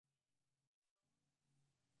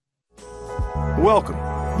Welcome.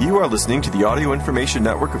 You are listening to the Audio Information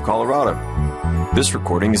Network of Colorado. This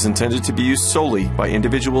recording is intended to be used solely by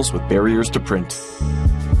individuals with barriers to print.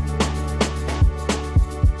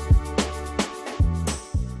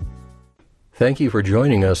 Thank you for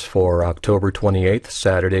joining us for October 28th,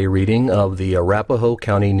 Saturday reading of the Arapahoe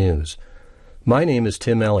County News. My name is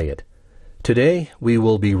Tim Elliott. Today we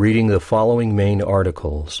will be reading the following main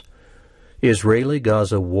articles.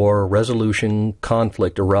 Israeli-Gaza war resolution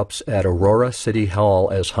conflict erupts at Aurora City Hall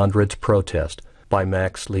as hundreds protest, by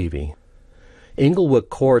Max Levy. Inglewood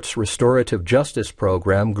Court's Restorative Justice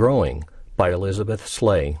Program growing, by Elizabeth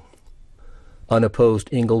Slay. Unopposed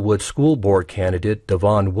Inglewood School Board candidate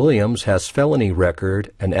Devon Williams has felony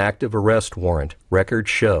record and active arrest warrant, records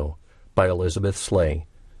show, by Elizabeth Slay.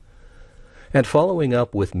 And following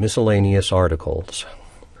up with miscellaneous articles.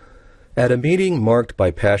 At a meeting marked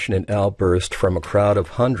by passionate outbursts from a crowd of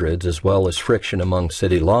hundreds as well as friction among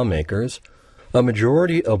city lawmakers, a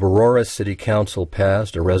majority of Aurora City Council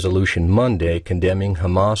passed a resolution Monday condemning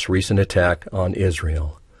Hamas' recent attack on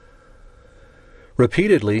Israel.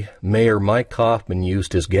 Repeatedly, Mayor Mike Kaufman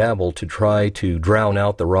used his gavel to try to drown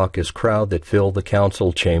out the raucous crowd that filled the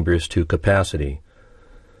council chambers to capacity.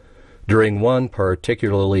 During one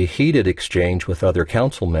particularly heated exchange with other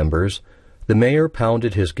council members, the mayor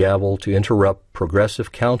pounded his gavel to interrupt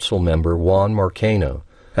Progressive Council member Juan Marcano,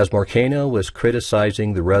 as Marcano was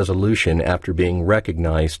criticizing the resolution after being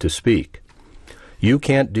recognized to speak. "You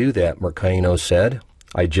can't do that," Marcano said.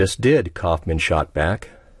 "I just did," Kaufman shot back.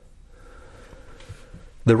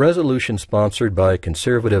 The resolution, sponsored by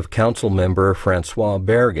conservative council member Francois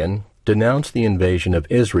Bergen, denounced the invasion of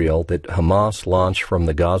Israel that Hamas launched from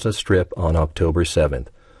the Gaza Strip on October 7th.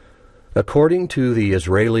 According to the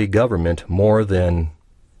Israeli government, more than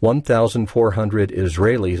 1,400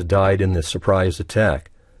 Israelis died in the surprise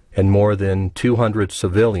attack, and more than 200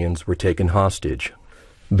 civilians were taken hostage.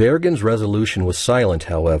 Bergen's resolution was silent,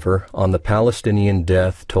 however, on the Palestinian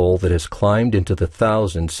death toll that has climbed into the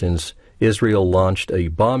thousands since Israel launched a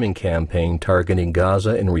bombing campaign targeting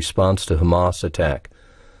Gaza in response to Hamas' attack.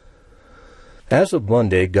 As of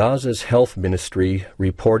Monday, Gaza's health ministry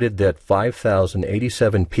reported that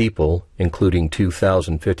 5,087 people, including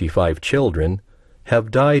 2,055 children,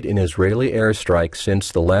 have died in Israeli airstrikes since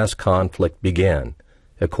the last conflict began,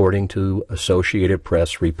 according to Associated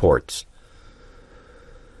Press reports.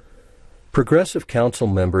 Progressive Council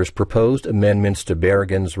members proposed amendments to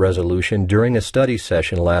Bergen's resolution during a study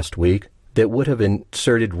session last week that would have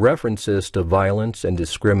inserted references to violence and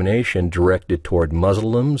discrimination directed toward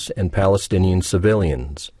Muslims and Palestinian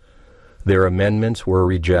civilians. Their amendments were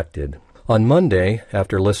rejected. On Monday,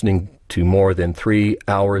 after listening to more than 3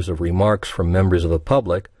 hours of remarks from members of the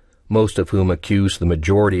public, most of whom accused the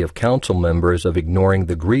majority of council members of ignoring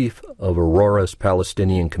the grief of Aurora's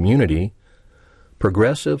Palestinian community,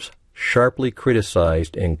 progressives sharply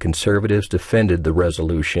criticized and conservatives defended the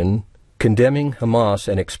resolution, condemning Hamas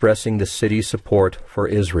and expressing the city's support for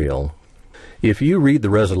Israel. If you read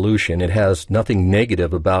the resolution, it has nothing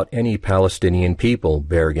negative about any Palestinian people,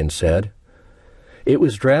 Bergen said. It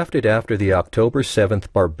was drafted after the October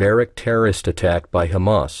 7th barbaric terrorist attack by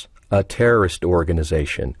Hamas, a terrorist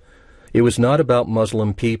organization. It was not about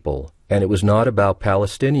Muslim people, and it was not about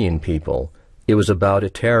Palestinian people. It was about a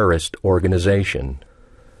terrorist organization.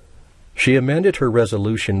 She amended her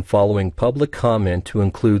resolution following public comment to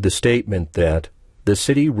include the statement that the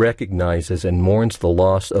city recognizes and mourns the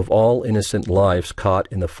loss of all innocent lives caught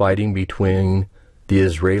in the fighting between the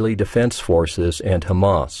Israeli Defense Forces and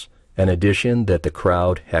Hamas, an addition that the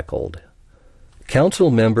crowd heckled.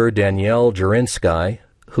 Council member Danielle Jurinsky,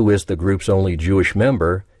 who is the group's only Jewish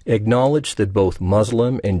member, acknowledged that both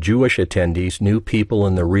Muslim and Jewish attendees knew people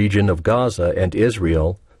in the region of Gaza and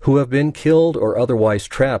Israel who have been killed or otherwise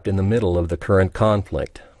trapped in the middle of the current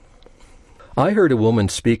conflict. I heard a woman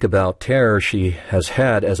speak about terror she has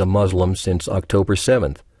had as a Muslim since October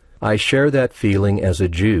 7th. I share that feeling as a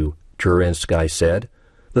Jew, Jurinsky said.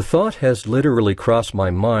 The thought has literally crossed my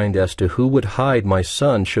mind as to who would hide my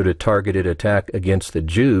son should a targeted attack against the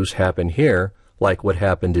Jews happen here, like what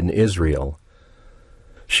happened in Israel.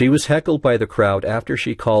 She was heckled by the crowd after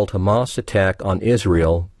she called Hamas' attack on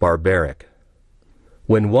Israel barbaric.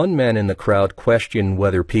 When one man in the crowd questioned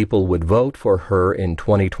whether people would vote for her in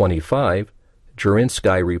 2025,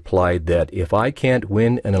 Jurinsky replied that if I can't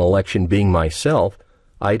win an election being myself,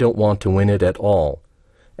 I don't want to win it at all,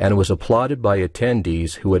 and was applauded by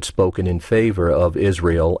attendees who had spoken in favor of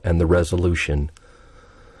Israel and the resolution.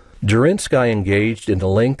 Jurinsky engaged in a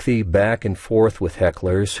lengthy back and forth with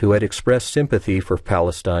hecklers who had expressed sympathy for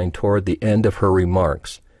Palestine toward the end of her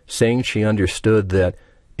remarks, saying she understood that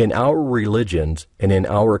in our religions and in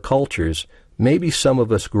our cultures, maybe some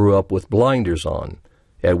of us grew up with blinders on,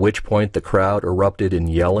 at which point the crowd erupted in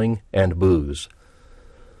yelling and boos.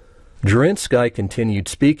 Durinsky continued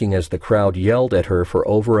speaking as the crowd yelled at her for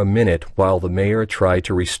over a minute while the mayor tried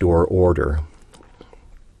to restore order.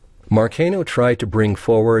 Marcano tried to bring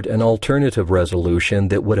forward an alternative resolution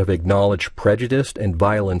that would have acknowledged prejudice and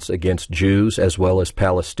violence against Jews as well as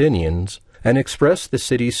Palestinians and expressed the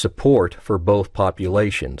city's support for both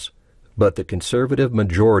populations, but the conservative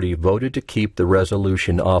majority voted to keep the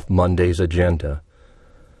resolution off Monday's agenda.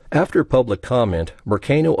 After public comment,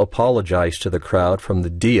 Marcano apologized to the crowd from the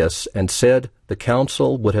dais and said the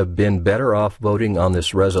council would have been better off voting on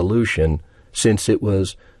this resolution since it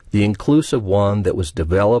was the inclusive one that was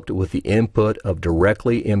developed with the input of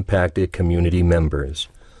directly impacted community members.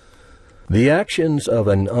 The actions of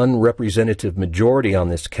an unrepresentative majority on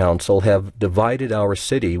this council have divided our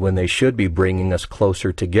city when they should be bringing us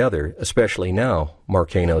closer together, especially now,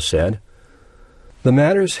 Marcano said. The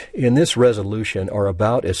matters in this resolution are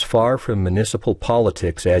about as far from municipal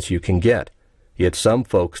politics as you can get, yet some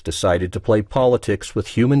folks decided to play politics with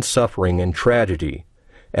human suffering and tragedy,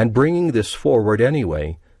 and bringing this forward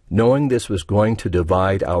anyway, knowing this was going to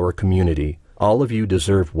divide our community. All of you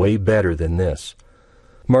deserve way better than this.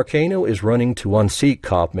 Marcano is running to unseat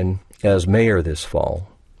Kaufman as mayor this fall.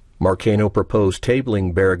 Marcano proposed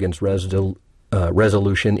tabling Berrigan's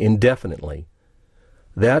resolution indefinitely.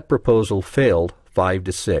 That proposal failed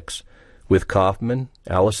 5-6, with Kaufman,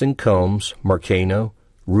 Allison Combs, Marcano,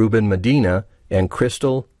 Ruben Medina, and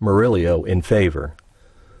Crystal Murillo in favor.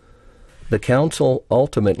 The council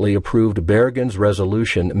ultimately approved Berrigan's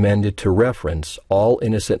resolution amended to reference all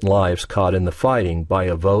innocent lives caught in the fighting by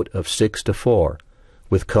a vote of 6-4,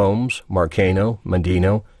 with Combs, Marcano,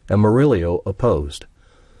 Medina, and Murillo opposed.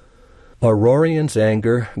 Aurorian's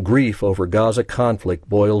anger, grief over Gaza conflict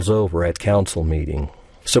boils over at council meeting.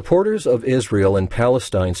 Supporters of Israel and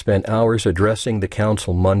Palestine spent hours addressing the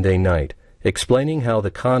council Monday night, explaining how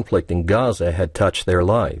the conflict in Gaza had touched their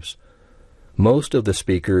lives. Most of the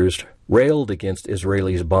speakers railed against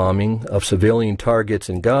Israelis' bombing of civilian targets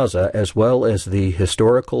in Gaza as well as the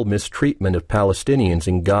historical mistreatment of Palestinians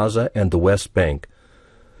in Gaza and the West Bank.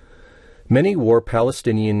 Many wore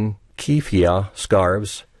Palestinian keffiyeh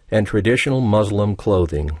scarves and traditional Muslim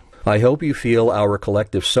clothing. I hope you feel our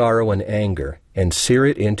collective sorrow and anger and sear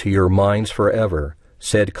it into your minds forever,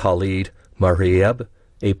 said Khalid Marieb,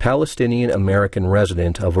 a Palestinian-American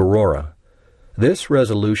resident of Aurora. This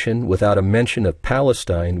resolution, without a mention of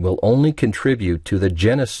Palestine, will only contribute to the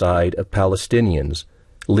genocide of Palestinians,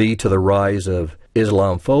 lead to the rise of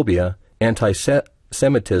Islamophobia,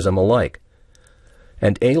 anti-Semitism alike,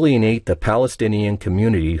 and alienate the Palestinian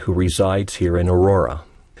community who resides here in Aurora.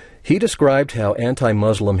 He described how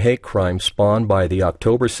anti-Muslim hate crimes spawned by the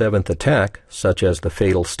October 7th attack, such as the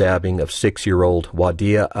fatal stabbing of 6-year-old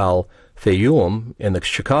Wadia al-Fayoum in the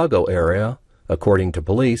Chicago area, according to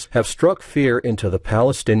police, have struck fear into the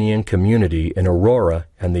Palestinian community in Aurora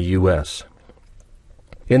and the U.S.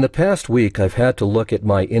 In the past week, I've had to look at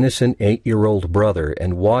my innocent 8-year-old brother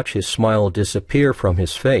and watch his smile disappear from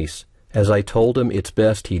his face as I told him it's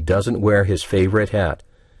best he doesn't wear his favorite hat,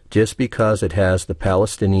 just because it has the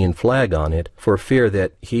Palestinian flag on it, for fear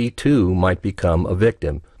that he too might become a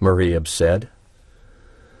victim, Marieb said.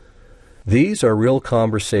 These are real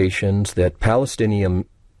conversations that Palestinian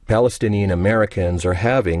Americans are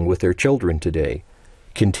having with their children today,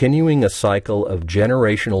 continuing a cycle of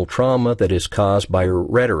generational trauma that is caused by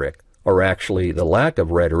rhetoric, or actually the lack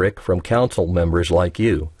of rhetoric from council members like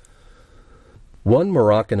you. One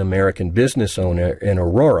Moroccan-American business owner in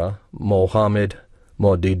Aurora, Mohammed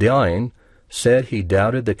Modidain, said he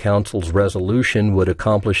doubted the council's resolution would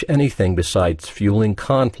accomplish anything besides fueling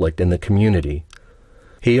conflict in the community.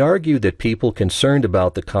 He argued that people concerned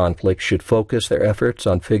about the conflict should focus their efforts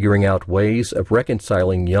on figuring out ways of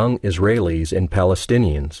reconciling young Israelis and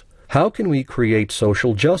Palestinians. How can we create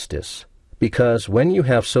social justice? Because when you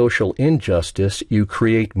have social injustice, you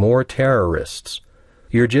create more terrorists.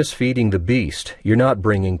 You're just feeding the beast. You're not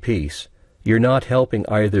bringing peace. You're not helping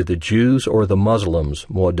either the Jews or the Muslims,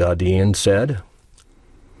 Modadian said.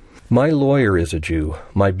 My lawyer is a Jew.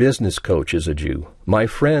 My business coach is a Jew. My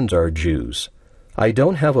friends are Jews. I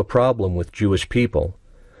don't have a problem with Jewish people.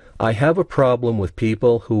 I have a problem with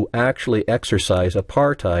people who actually exercise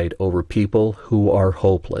apartheid over people who are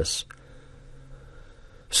hopeless.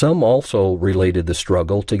 Some also related the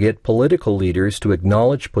struggle to get political leaders to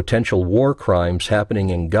acknowledge potential war crimes happening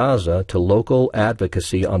in Gaza to local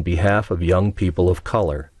advocacy on behalf of young people of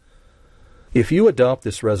color. If you adopt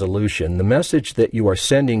this resolution, the message that you are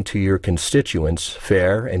sending to your constituents,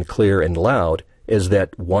 fair and clear and loud, is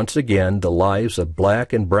that once again the lives of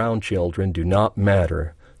black and brown children do not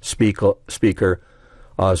matter, Speaker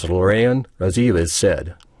Azrayan Razivas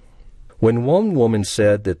said. When one woman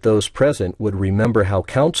said that those present would remember how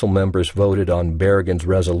council members voted on Berrigan's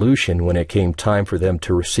resolution when it came time for them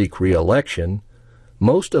to seek re-election,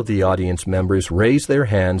 most of the audience members raised their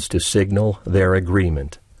hands to signal their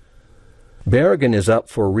agreement. Berrigan is up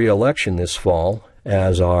for re-election this fall,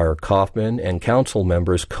 as are Kaufman and council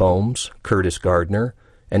members Combs, Curtis Gardner,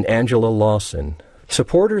 and Angela Lawson.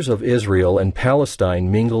 Supporters of Israel and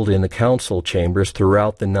Palestine mingled in the council chambers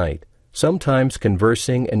throughout the night, sometimes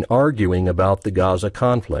conversing and arguing about the Gaza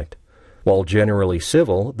conflict. While generally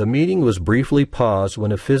civil, the meeting was briefly paused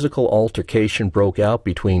when a physical altercation broke out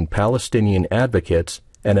between Palestinian advocates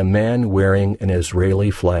and a man wearing an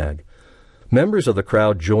Israeli flag. Members of the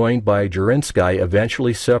crowd joined by Jurinsky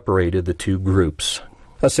eventually separated the two groups.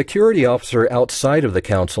 A security officer outside of the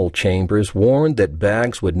council chambers warned that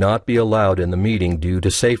bags would not be allowed in the meeting due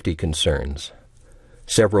to safety concerns.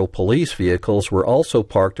 Several police vehicles were also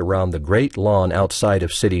parked around the great lawn outside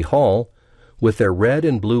of City Hall, with their red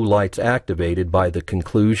and blue lights activated by the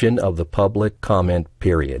conclusion of the public comment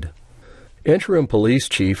period. Interim Police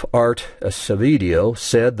Chief Art Acevedo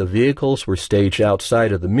said the vehicles were staged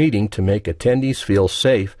outside of the meeting to make attendees feel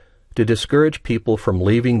safe, to discourage people from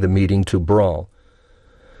leaving the meeting to brawl.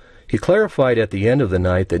 He clarified at the end of the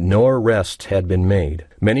night that no arrests had been made.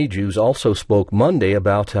 Many Jews also spoke Monday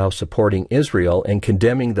about how supporting Israel and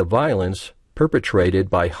condemning the violence perpetrated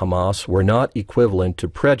by Hamas were not equivalent to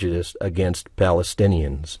prejudice against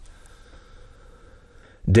Palestinians.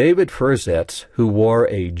 David Furzetz, who wore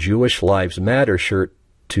a Jewish Lives Matter shirt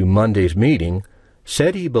to Monday's meeting,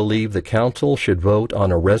 said he believed the council should vote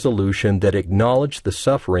on a resolution that acknowledged the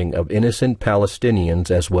suffering of innocent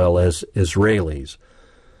Palestinians as well as Israelis.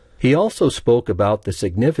 He also spoke about the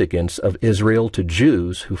significance of Israel to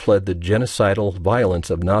Jews who fled the genocidal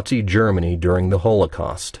violence of Nazi Germany during the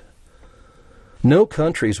Holocaust. No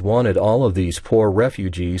countries wanted all of these poor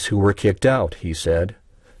refugees who were kicked out, he said.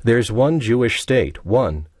 There's one Jewish state,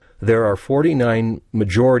 one. There are 49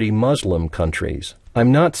 majority Muslim countries.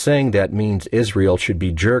 I'm not saying that means Israel should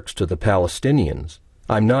be jerks to the Palestinians.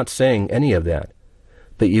 I'm not saying any of that.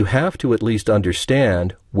 But you have to at least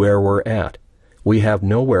understand where we're at. We have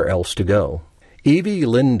nowhere else to go. Evie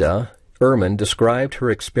Linda Ehrman described her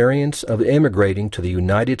experience of immigrating to the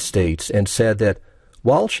United States and said that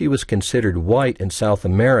while she was considered white in South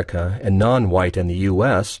America and non-white in the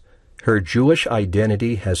U.S., her Jewish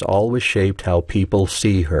identity has always shaped how people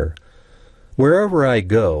see her. Wherever I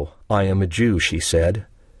go, I am a Jew, she said.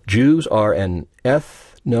 Jews are an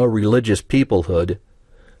ethno-religious peoplehood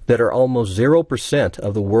that are almost 0%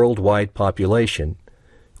 of the worldwide population.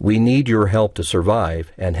 We need your help to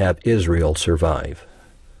survive and have Israel survive.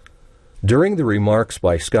 During the remarks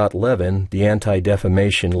by Scott Levin, the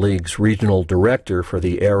Anti-Defamation League's regional director for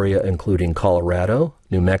the area including Colorado,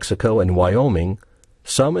 New Mexico, and Wyoming,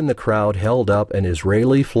 some in the crowd held up an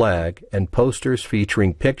Israeli flag and posters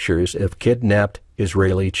featuring pictures of kidnapped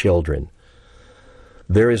Israeli children.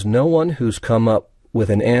 There is no one who's come up with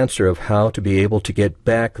an answer of how to be able to get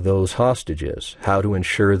back those hostages, how to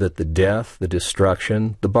ensure that the death, the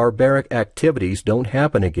destruction, the barbaric activities don't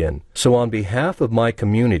happen again. So on behalf of my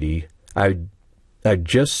community, I'd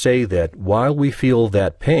just say that while we feel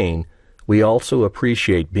that pain, we also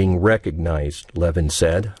appreciate being recognized, Levin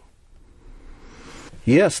said.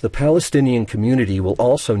 Yes, the Palestinian community will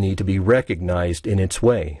also need to be recognized in its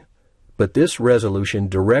way. But this resolution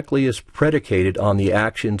directly is predicated on the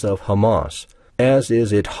actions of Hamas. As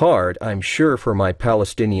is it hard, I'm sure, for my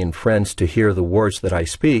Palestinian friends to hear the words that I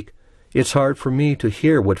speak, it's hard for me to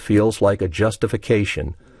hear what feels like a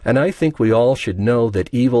justification. And I think we all should know that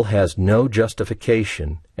evil has no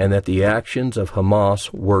justification and that the actions of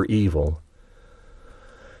Hamas were evil.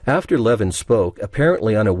 After Levin spoke,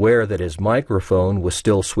 apparently unaware that his microphone was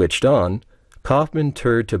still switched on, Kaufman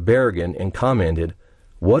turned to Berrigan and commented,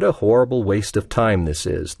 "What a horrible waste of time this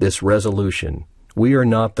is, this resolution. We are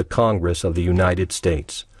not the Congress of the United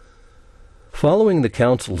States." Following the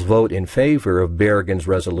council's vote in favor of Berrigan's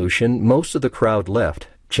resolution, most of the crowd left,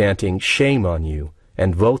 chanting, "Shame on you,"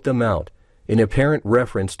 and "Vote them out," in apparent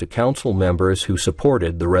reference to council members who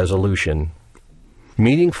supported the resolution.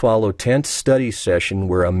 Meeting followed tense study session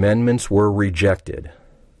where amendments were rejected.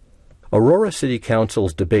 Aurora City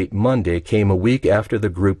Council's debate Monday came a week after the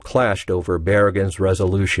group clashed over Berrigan's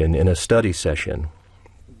resolution in a study session.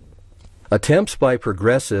 Attempts by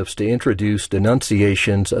progressives to introduce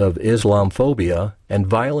denunciations of Islamophobia and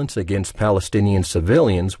violence against Palestinian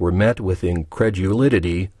civilians were met with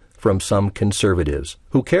incredulity from some conservatives,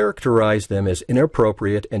 who characterize them as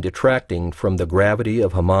inappropriate and detracting from the gravity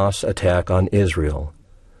of Hamas' attack on Israel.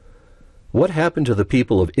 What happened to the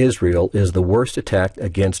people of Israel is the worst attack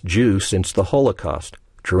against Jews since the Holocaust,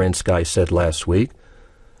 Jurinsky said last week.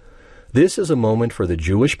 This is a moment for the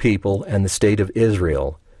Jewish people and the state of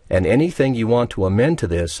Israel, and anything you want to amend to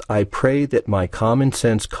this, I pray that my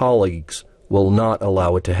common-sense colleagues will not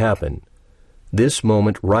allow it to happen. This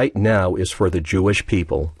moment right now is for the Jewish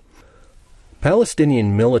people.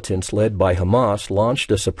 Palestinian militants led by Hamas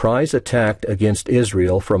launched a surprise attack against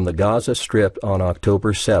Israel from the Gaza Strip on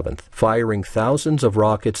October 7th, firing thousands of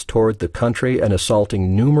rockets toward the country and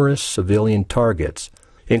assaulting numerous civilian targets,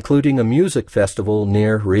 including a music festival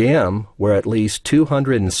near Re'em, where at least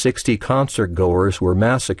 260 concert-goers were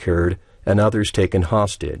massacred and others taken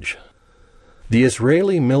hostage. The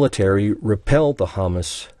Israeli military repelled the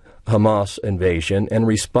Hamas invasion and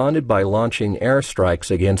responded by launching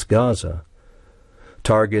airstrikes against Gaza.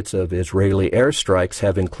 Targets of Israeli airstrikes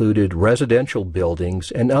have included residential buildings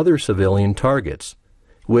and other civilian targets,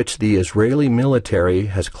 which the Israeli military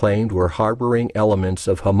has claimed were harboring elements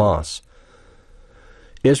of Hamas.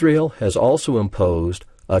 Israel has also imposed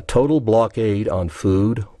a total blockade on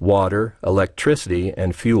food, water, electricity,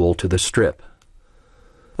 and fuel to the Strip.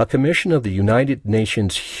 A commission of the United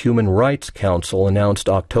Nations Human Rights Council announced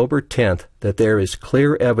October 10th that there is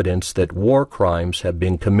clear evidence that war crimes have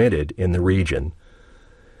been committed in the region.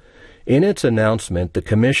 In its announcement, the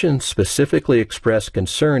Commission specifically expressed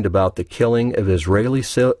concern about the killing of Israeli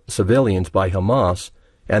civilians by Hamas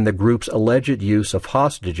and the group's alleged use of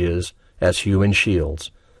hostages as human shields.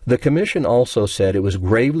 The Commission also said it was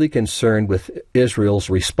gravely concerned with Israel's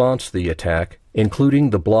response to the attack, including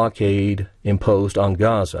the blockade imposed on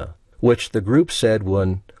Gaza, which the group said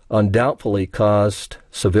would undoubtedly cost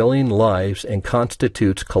civilian lives and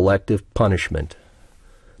constitutes collective punishment.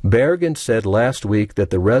 Bergen said last week that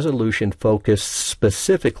the resolution focused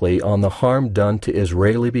specifically on the harm done to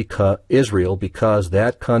Israel because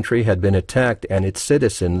that country had been attacked and its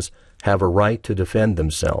citizens have a right to defend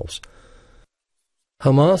themselves.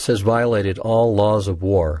 Hamas has violated all laws of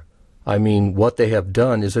war. I mean, what they have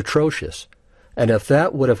done is atrocious. And if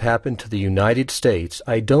that would have happened to the United States,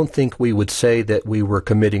 I don't think we would say that we were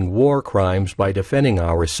committing war crimes by defending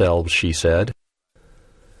ourselves, she said.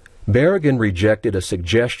 Bergen rejected a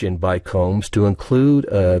suggestion by Combs to include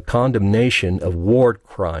a condemnation of war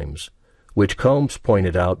crimes, which Combs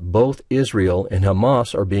pointed out both Israel and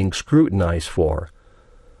Hamas are being scrutinized for,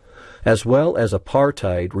 as well as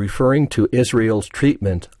apartheid, referring to Israel's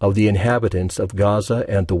treatment of the inhabitants of Gaza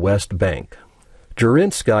and the West Bank.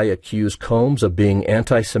 Jurinsky accused Combs of being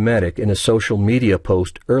anti-Semitic in a social media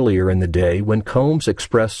post earlier in the day when Combs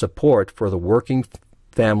expressed support for the Working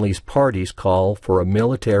Families Party's call for a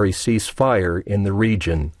military ceasefire in the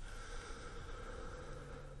region.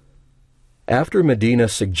 After Medina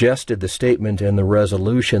suggested the statement in the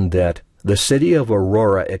resolution that the city of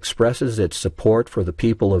Aurora expresses its support for the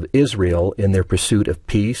people of Israel in their pursuit of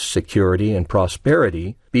peace, security, and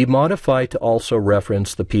prosperity, be modified to also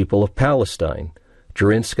reference the people of Palestine,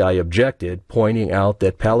 Jurinsky objected, pointing out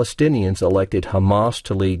that Palestinians elected Hamas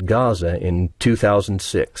to lead Gaza in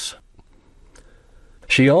 2006.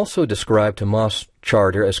 She also described Hamas'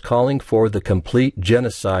 charter as calling for the complete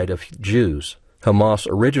genocide of Jews. Hamas'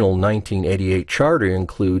 original 1988 charter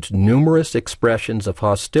includes numerous expressions of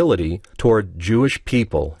hostility toward Jewish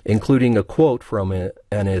people, including a quote from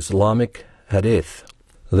an Islamic hadith.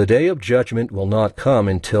 The day of judgment will not come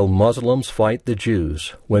until Muslims fight the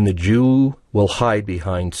Jews, when the Jew will hide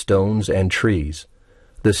behind stones and trees.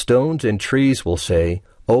 The stones and trees will say,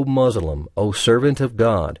 O Muslim, O servant of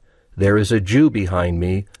God, there is a Jew behind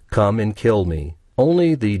me, come and kill me.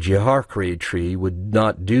 Only the Jehakri tree would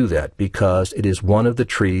not do that because it is one of the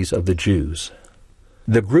trees of the Jews.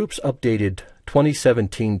 The group's updated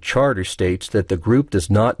 2017 charter states that the group does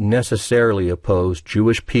not necessarily oppose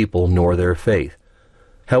Jewish people nor their faith.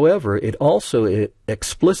 However, it also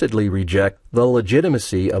explicitly rejects the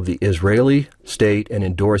legitimacy of the Israeli state and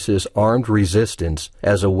endorses armed resistance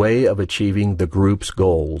as a way of achieving the group's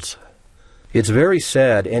goals. It's very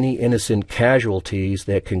sad any innocent casualties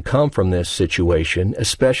that can come from this situation,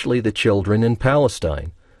 especially the children in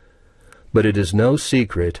Palestine. But it is no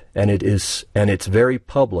secret, and it's very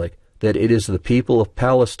public, that it is the people of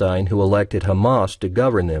Palestine who elected Hamas to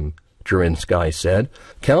govern them, Jurinsky said.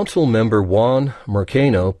 Council member Juan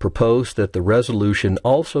Mercano proposed that the resolution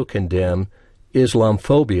also condemn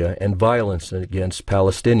Islamophobia and violence against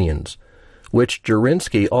Palestinians, which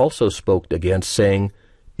Jurinsky also spoke against, saying,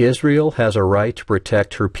 Israel has a right to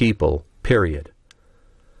protect her people, period.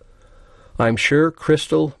 I'm sure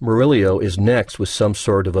Crystal Murillo is next with some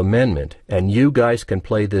sort of amendment, and you guys can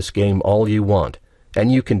play this game all you want,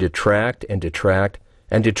 and you can detract and detract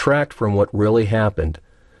and detract from what really happened.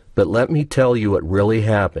 But let me tell you what really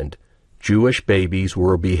happened. Jewish babies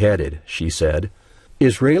were beheaded, she said.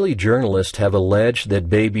 Israeli journalists have alleged that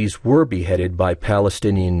babies were beheaded by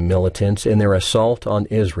Palestinian militants in their assault on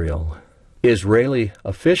Israel. Israeli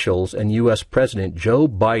officials and U.S. President Joe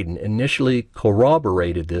Biden initially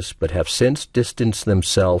corroborated this but have since distanced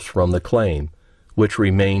themselves from the claim, which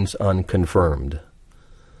remains unconfirmed.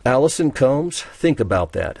 Allison Combs, think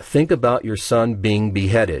about that. Think about your son being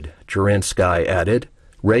beheaded, Jurenskyi added,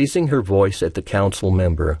 raising her voice at the council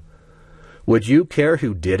member. Would you care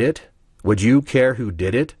who did it? Would you care who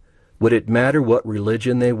did it? Would it matter what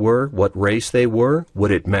religion they were, what race they were? Would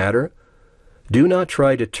it matter? Do not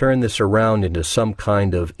try to turn this around into some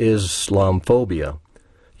kind of Islamophobia.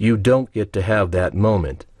 You don't get to have that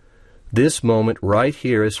moment. This moment right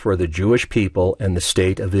here is for the Jewish people and the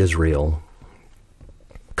state of Israel.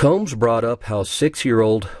 Combs brought up how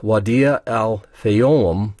 6-year-old Wadia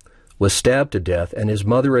al-Fayoum was stabbed to death and his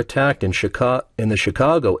mother attacked in the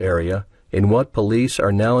Chicago area in what police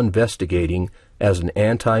are now investigating as an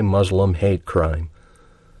anti-Muslim hate crime.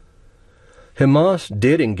 Hamas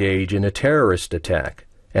did engage in a terrorist attack,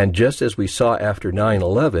 and just as we saw after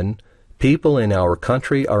 9/11, people in our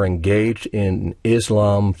country are engaged in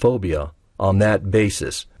Islamophobia on that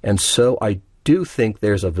basis, and so I do think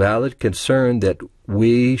there's a valid concern that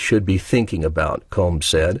we should be thinking about, Combs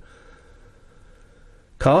said.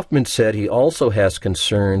 Kaufman said he also has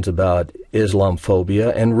concerns about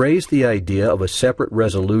Islamophobia and raised the idea of a separate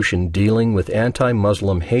resolution dealing with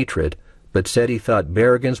anti-Muslim hatred, but said he thought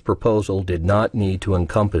Berrigan's proposal did not need to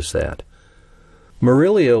encompass that.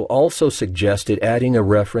 Murillo also suggested adding a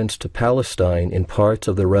reference to Palestine in parts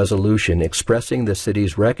of the resolution expressing the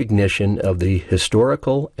city's recognition of the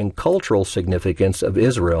historical and cultural significance of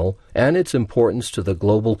Israel and its importance to the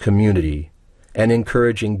global community, and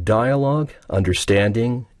encouraging dialogue,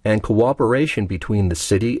 understanding, and cooperation between the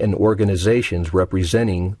city and organizations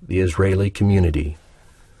representing the Israeli community.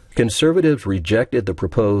 Conservatives rejected the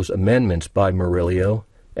proposed amendments by Murillo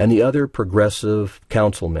and the other progressive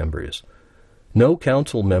council members. No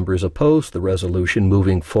council members opposed the resolution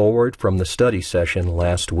moving forward from the study session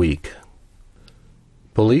last week.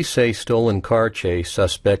 Police say stolen car chase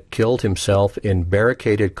suspect killed himself in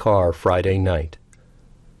barricaded car Friday night.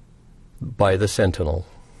 By the Sentinel.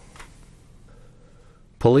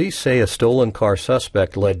 Police say a stolen car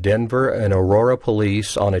suspect led Denver and Aurora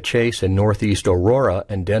police on a chase in northeast Aurora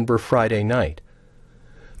and Denver Friday night,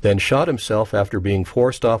 then shot himself after being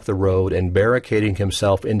forced off the road and barricading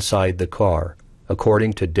himself inside the car,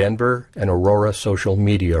 according to Denver and Aurora social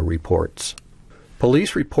media reports.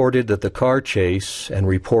 Police reported that the car chase and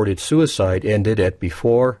reported suicide ended at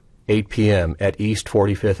before 8 p.m. at East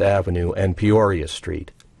 45th Avenue and Peoria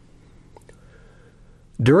Street.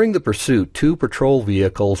 During the pursuit, 2 patrol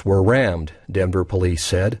vehicles were rammed, Denver police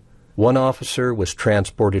said. One officer was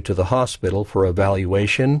transported to the hospital for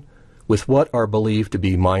evaluation with what are believed to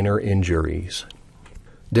be minor injuries.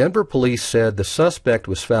 Denver police said the suspect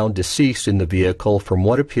was found deceased in the vehicle from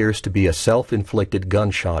what appears to be a self-inflicted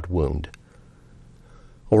gunshot wound.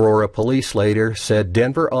 Aurora police later said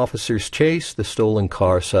Denver officers chased the stolen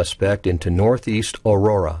car suspect into northeast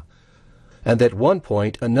Aurora, and at one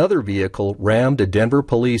point another vehicle rammed a Denver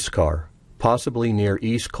police car, possibly near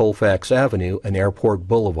East Colfax Avenue and Airport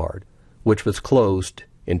Boulevard, which was closed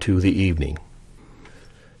into the evening.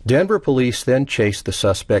 Denver police then chased the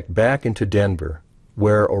suspect back into Denver,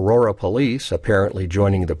 where Aurora police, apparently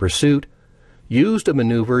joining the pursuit, used a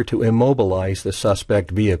maneuver to immobilize the suspect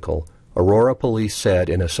vehicle, Aurora police said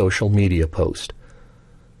in a social media post.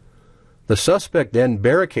 The suspect then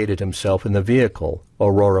barricaded himself in the vehicle,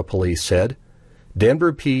 Aurora police said.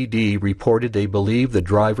 Denver PD reported they believe the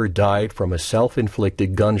driver died from a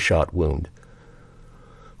self-inflicted gunshot wound.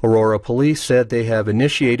 Aurora police said they have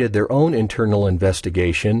initiated their own internal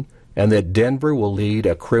investigation and that Denver will lead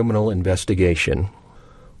a criminal investigation.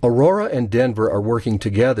 Aurora and Denver are working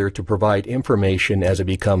together to provide information as it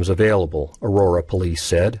becomes available, Aurora police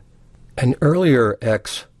said. An earlier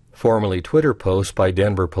X, formerly Twitter post by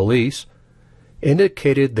Denver police,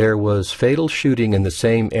 indicated there was fatal shooting in the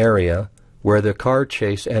same area where the car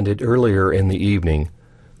chase ended earlier in the evening.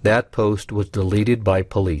 That post was deleted by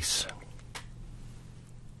police.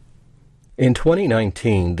 In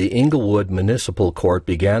 2019, the Inglewood Municipal Court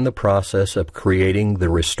began the process of creating the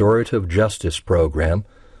Restorative Justice Program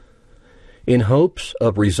in hopes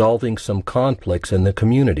of resolving some conflicts in the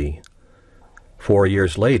community. 4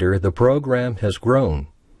 years later, the program has grown.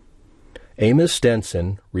 Amos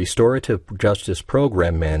Stenson, Restorative Justice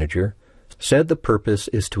Program Manager, said the purpose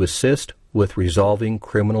is to assist with resolving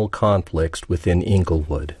criminal conflicts within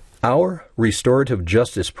Inglewood. Our restorative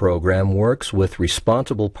justice program works with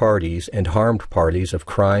responsible parties and harmed parties of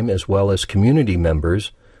crime as well as community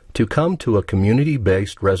members to come to a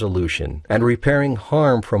community-based resolution and repairing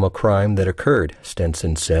harm from a crime that occurred,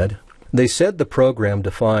 Stenson said. They said the program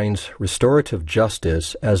defines restorative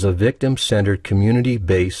justice as a victim-centered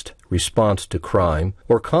community-based response to crime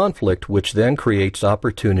or conflict which then creates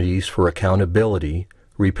opportunities for accountability,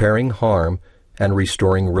 repairing harm, and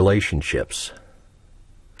restoring relationships.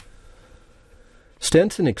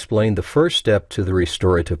 Stenson explained the first step to the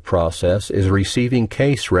restorative process is receiving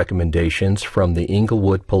case recommendations from the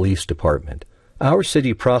Inglewood Police Department. Our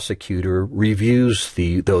city prosecutor reviews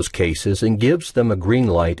those cases and gives them a green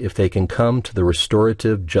light if they can come to the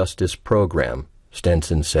restorative justice program,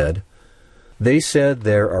 Stenson said. They said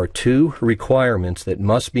there are 2 requirements that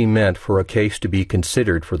must be met for a case to be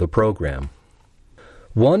considered for the program.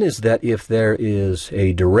 One is that if there is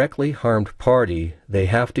a directly harmed party, they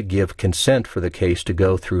have to give consent for the case to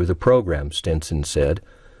go through the program, Stenson said.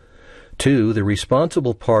 2, the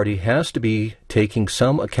responsible party has to be taking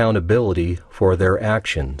some accountability for their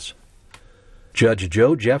actions. Judge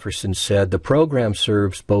Joe Jefferson said the program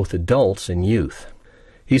serves both adults and youth.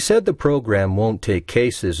 He said the program won't take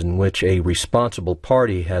cases in which a responsible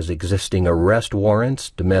party has existing arrest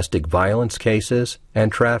warrants, domestic violence cases,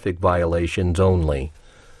 and traffic violations only.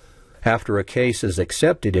 After a case is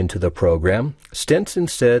accepted into the program, Stenson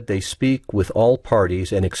said they speak with all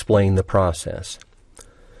parties and explain the process.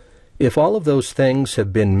 If all of those things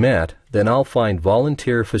have been met, then I'll find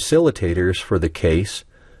volunteer facilitators for the case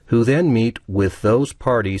who then meet with those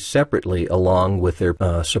parties separately along with their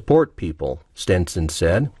support people, Stenson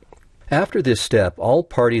said. After this step, all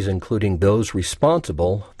parties, including those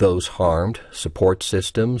responsible, those harmed, support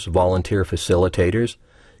systems, volunteer facilitators,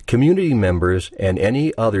 community members, and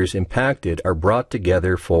any others impacted are brought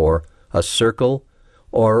together for a circle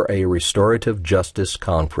or a restorative justice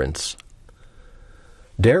conference.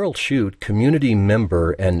 Daryl Shute, community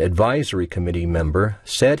member and advisory committee member,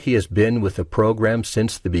 said he has been with the program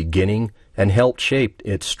since the beginning and helped shape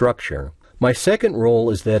its structure. My second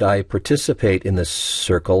role is that I participate in the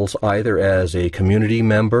circles either as a community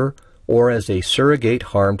member or as a surrogate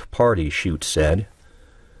harmed party, Shute said.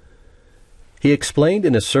 He explained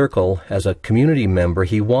in a circle, as a community member,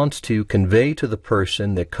 he wants to convey to the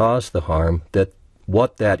person that caused the harm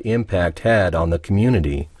what that impact had on the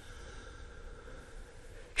community.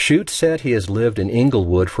 Shute said he has lived in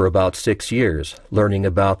Inglewood for about 6 years, learning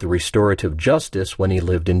about the restorative justice when he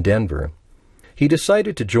lived in Denver. He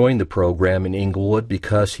decided to join the program in Inglewood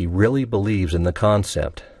because he really believes in the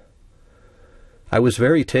concept. I was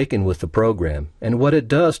very taken with the program and what it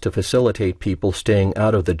does to facilitate people staying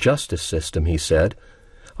out of the justice system, he said.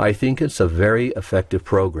 I think it's a very effective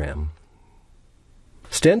program.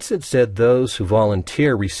 Stenson said those who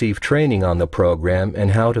volunteer receive training on the program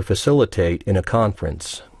and how to facilitate in a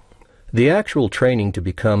conference. The actual training to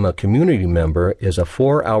become a community member is a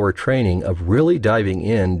 4-hour training of really diving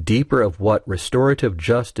in deeper of what restorative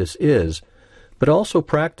justice is, but also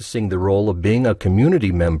practicing the role of being a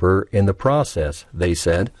community member in the process, they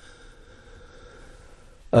said.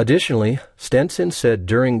 Additionally, Stenson said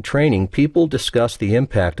during training people discuss the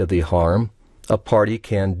impact of the harm a party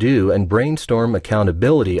can do and brainstorm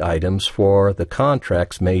accountability items for the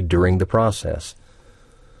contracts made during the process.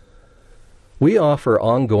 We offer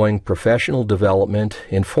ongoing professional development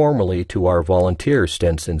informally to our volunteers,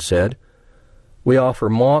 Stenson said. We offer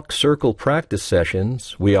mock circle practice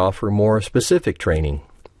sessions. We offer more specific training.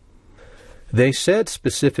 They said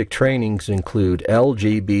specific trainings include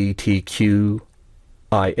LGBTQIA+,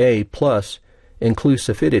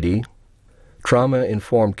 inclusivity,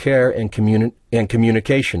 trauma-informed care, and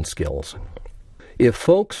communication skills. If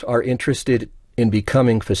folks are interested in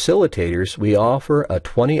becoming facilitators, we offer a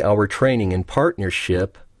 20-hour training in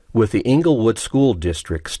partnership with the Inglewood School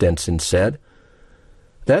District, Stenson said.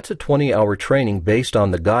 That's a 20-hour training based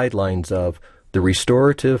on the guidelines of the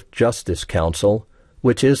Restorative Justice Council,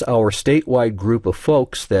 which is our statewide group of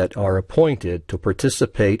folks that are appointed to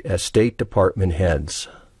participate as State Department heads.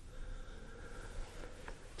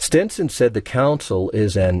 Stenson said the council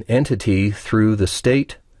is an entity through the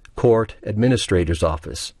State Court Administrator's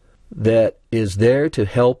Office that is there to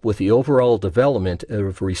help with the overall development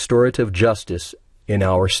of restorative justice in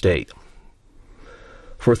our state.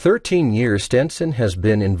 For 13 years, Stenson has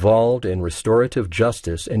been involved in restorative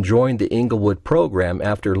justice and joined the Inglewood program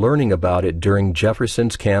after learning about it during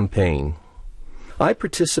Jefferson's campaign. I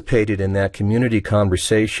participated in that community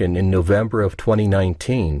conversation in November of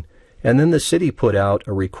 2019, And then the city put out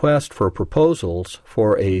a request for proposals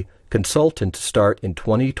for a consultant to start in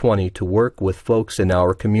 2020 to work with folks in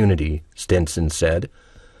our community, Stenson said.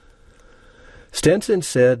 Stenson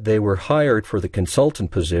said they were hired for the consultant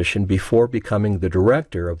position before becoming the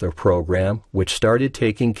director of the program, which started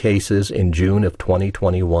taking cases in June of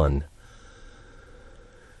 2021.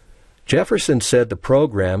 Jefferson said the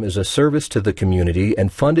program is a service to the community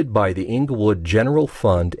and funded by the Inglewood General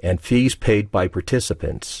Fund and fees paid by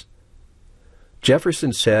participants.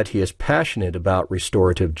 Jefferson said he is passionate about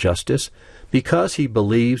restorative justice because he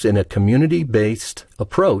believes in a community-based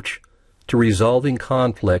approach to resolving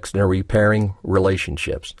conflicts and repairing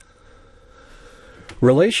relationships.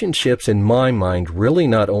 Relationships, in my mind, really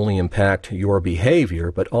not only impact your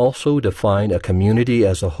behavior, but also define a community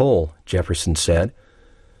as a whole, Jefferson said.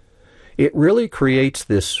 It really creates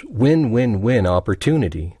this win-win-win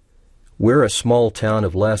opportunity. We're a small town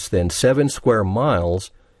of less than 7 square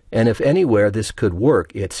miles, and if anywhere this could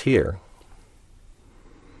work, it's here.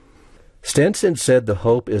 Stenson said the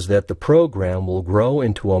hope is that the program will grow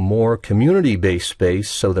into a more community-based space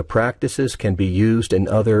so the practices can be used in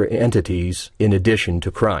other entities in addition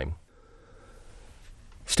to crime.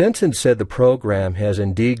 Stenson said the program has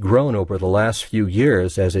indeed grown over the last few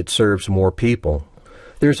years as it serves more people.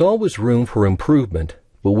 There's always room for improvement,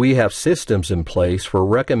 but we have systems in place for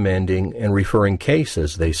recommending and referring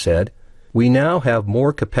cases, they said. We now have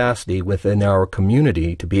more capacity within our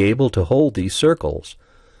community to be able to hold these circles.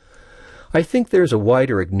 I think there's a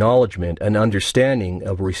wider acknowledgement and understanding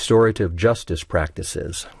of restorative justice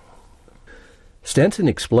practices. Stenson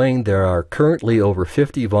explained there are currently over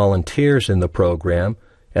 50 volunteers in the program,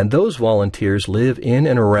 and those volunteers live in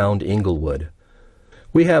and around Inglewood.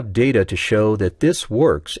 We have data to show that this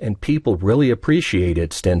works and people really appreciate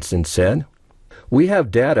it, Stenson said. We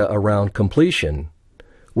have data around completion.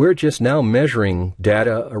 We're just now measuring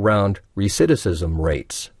data around recidivism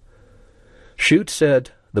rates. Shute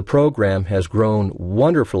said the program has grown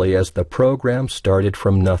wonderfully as the program started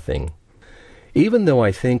from nothing. Even though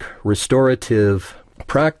I think restorative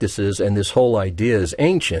practices and this whole idea is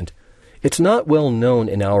ancient, it's not well known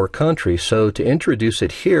in our country, so to introduce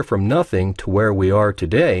it here from nothing to where we are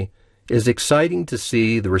today is exciting to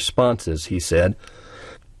see the responses, he said.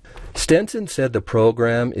 Stenson said the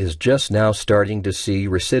program is just now starting to see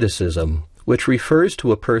recidivism, which refers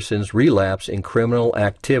to a person's relapse in criminal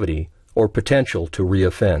activity or potential to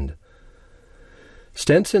reoffend.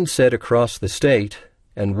 Stenson said across the state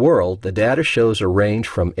and world, the data shows a range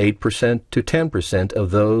from 8% to 10%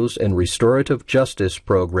 of those in restorative justice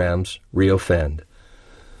programs reoffend.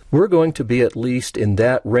 We're going to be at least in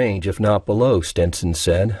that range, if not below, Stenson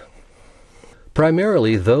said.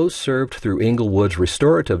 Primarily, those served through Inglewood's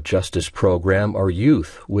restorative justice program are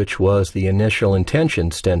youth, which was the initial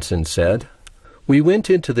intention, Stenson said. We went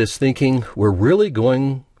into this thinking we're really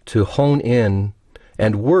going to hone in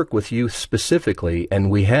and work with youth specifically, and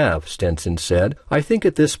we have, Stenson said. I think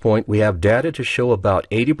at this point we have data to show about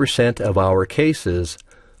 80% of our cases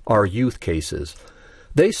are youth cases.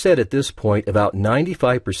 They said at this point about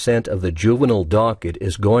 95% of the juvenile docket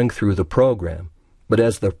is going through the program, but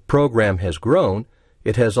as the program has grown,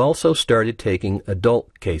 it has also started taking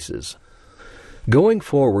adult cases. Going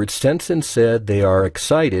forward, Stenson said they are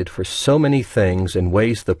excited for so many things and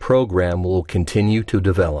ways the program will continue to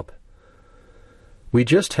develop. We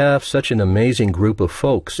just have such an amazing group of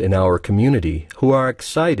folks in our community who are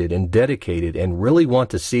excited and dedicated and really want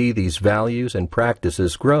to see these values and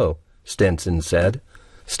practices grow, Stenson said.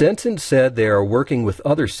 Stenson said they are working with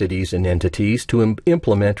other cities and entities to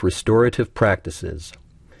implement restorative practices.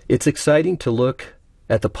 It's exciting to look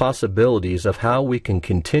at the possibilities of how we can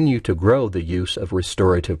continue to grow the use of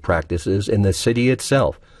restorative practices in the city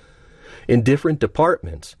itself, in different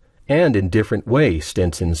departments, and in different ways,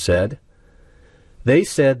 Stenson said. They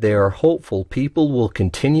said they are hopeful people will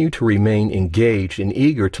continue to remain engaged and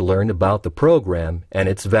eager to learn about the program and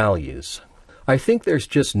its values. I think there's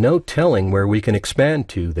just no telling where we can expand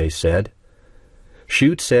to, they said.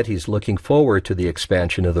 Shute said he's looking forward to the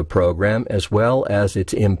expansion of the program as well as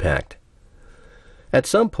its impact. At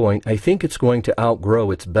some point, I think it's going to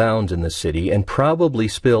outgrow its bounds in the city and probably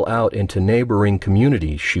spill out into neighboring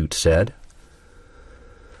communities, Shute said.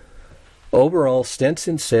 Overall,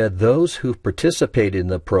 Stenson said those who've participated in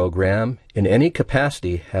the program in any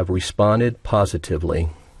capacity have responded positively.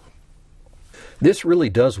 This really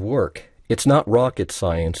does work. It's not rocket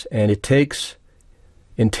science, and it takes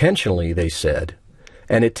intentionally, they said,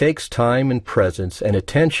 and it takes time and presence and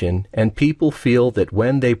attention, and people feel that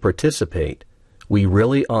when they participate, we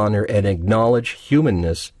really honor and acknowledge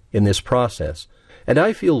humanness in this process. And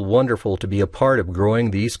I feel wonderful to be a part of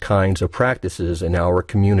growing these kinds of practices in our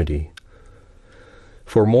community.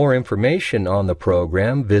 For more information on the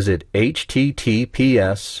program, visit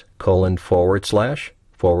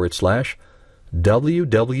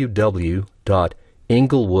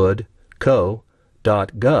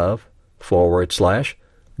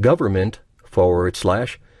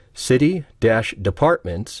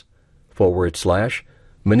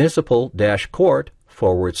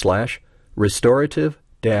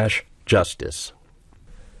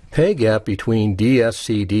Pay gap between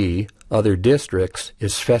DSCD, other districts,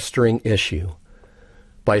 is festering issue.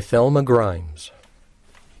 By Thelma Grimes.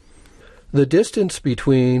 The distance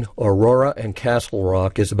between Aurora and Castle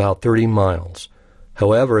Rock is about 30 miles.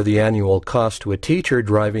 However, the annual cost to a teacher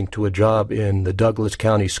driving to a job in the Douglas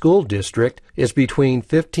County School District is between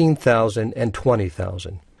 $15,000 and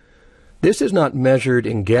 $20,000. This is not measured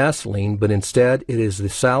in gasoline, but instead it is the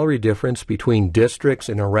salary difference between districts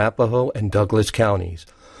in Arapahoe and Douglas counties.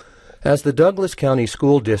 As the Douglas County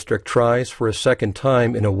School District tries for a second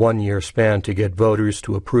time in a one-year span to get voters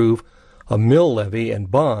to approve a mill levy and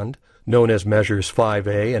bond, known as Measures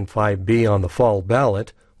 5A and 5B on the fall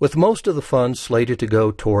ballot, with most of the funds slated to go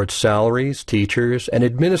towards salaries, teachers, and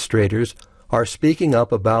administrators are speaking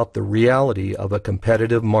up about the reality of a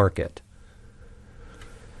competitive market.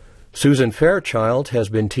 Susan Fairchild has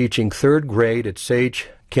been teaching third grade at Sage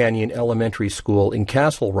Canyon Elementary School in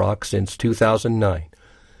Castle Rock since 2009.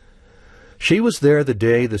 She was there the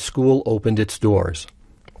day the school opened its doors.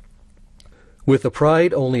 With the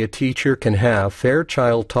pride only a teacher can have,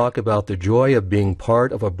 Fairchild talked about the joy of being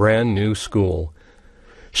part of a brand new school.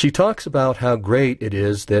 She talks about how great it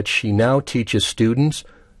is that she now teaches students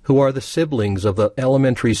who are the siblings of the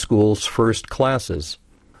elementary school's first classes.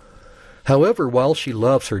 However, while she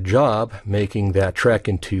loves her job, making that trek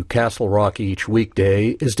into Castle Rock each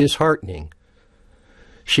weekday is disheartening.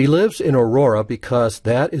 She lives in Aurora because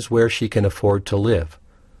that is where she can afford to live.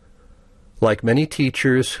 Like many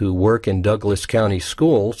teachers who work in Douglas County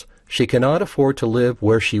schools, she cannot afford to live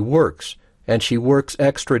where she works, and she works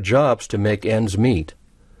extra jobs to make ends meet.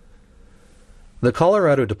 The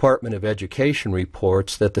Colorado Department of Education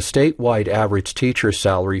reports that the statewide average teacher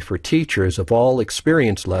salary for teachers of all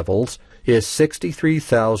experience levels is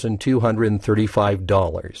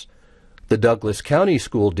 $63,235. The Douglas County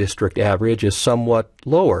School District average is somewhat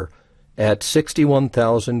lower at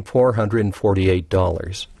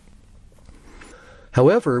 $61,448.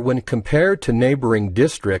 However, when compared to neighboring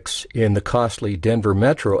districts in the costly Denver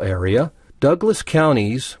metro area, Douglas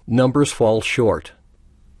County's numbers fall short.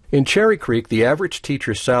 In Cherry Creek, the average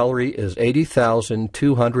teacher salary is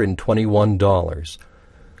 $80,221.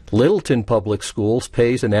 Littleton Public Schools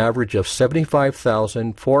pays an average of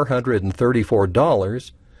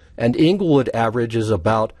 $75,434, and Inglewood averages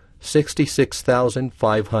about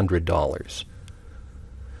 $66,500.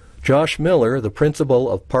 Josh Miller, the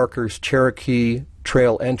principal of Parker's Cherokee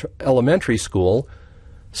Trail Elementary School,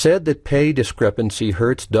 said that pay discrepancy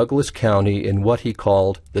hurts Douglas County in what he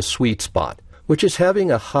called the sweet spot, which is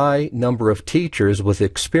having a high number of teachers with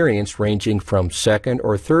experience ranging from second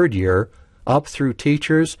or third year up through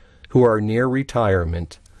teachers who are near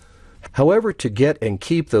retirement. However, to get and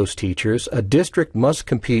keep those teachers, a district must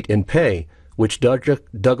compete in pay, which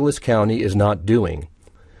Douglas County is not doing.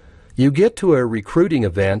 You get to a recruiting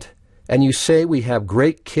event and you say we have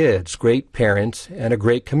great kids, great parents, and a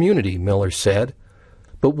great community, Miller said.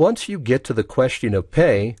 But once you get to the question of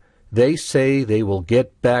pay, they say they will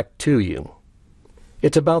get back to you.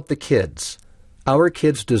 It's about the kids. Our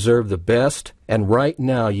kids deserve the best, and right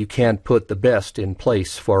now you can't put the best in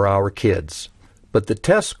place for our kids. But the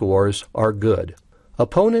test scores are good.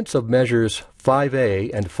 Opponents of measures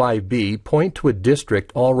 5A and 5B point to a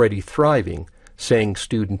district already thriving, saying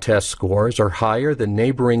student test scores are higher than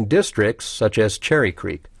neighboring districts such as Cherry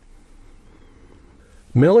Creek.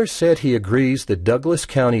 Miller said he agrees that Douglas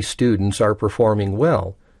County students are performing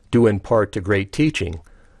well, due in part to great teaching.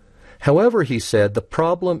 However, he said the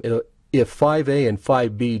problem if 5A and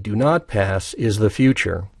 5B do not pass is the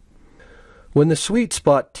future. When the sweet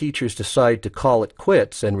spot teachers decide to call it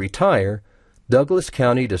quits and retire, Douglas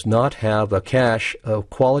County does not have a cache of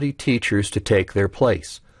quality teachers to take their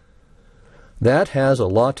place. That has a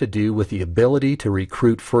lot to do with the ability to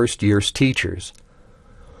recruit first-year teachers.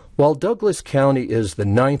 While Douglas County is the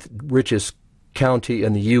 9th richest county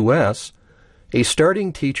in the U.S., a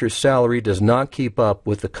starting teacher's salary does not keep up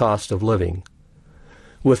with the cost of living.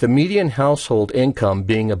 With the median household income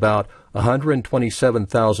being about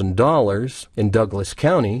 $127,000 in Douglas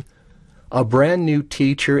County, a brand new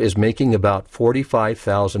teacher is making about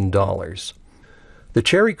 $45,000. The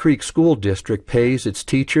Cherry Creek School District pays its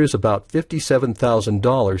teachers about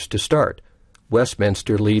 $57,000 to start.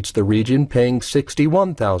 Westminster leads the region, paying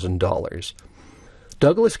 $61,000.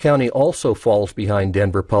 Douglas County also falls behind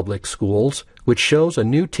Denver Public Schools, which shows a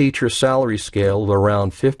new teacher salary scale of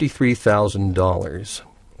around $53,000.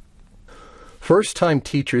 First-time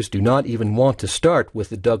teachers do not even want to start with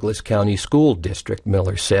the Douglas County School District,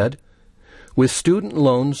 Miller said. With student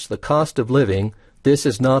loans, the cost of living, this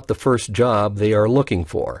is not the first job they are looking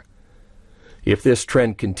for. If this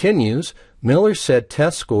trend continues, Miller said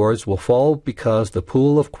test scores will fall because the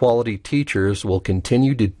pool of quality teachers will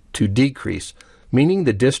continue to decrease, meaning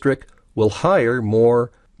the district will hire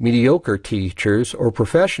more mediocre teachers or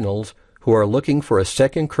professionals who are looking for a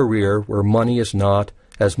second career where money is not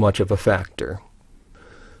as much of a factor.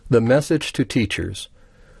 The message to teachers.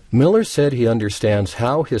 Miller said he understands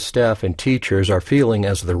how his staff and teachers are feeling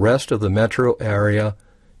as the rest of the metro area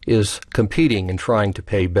is competing and trying to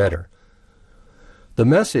pay better. The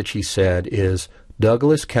message, he said, is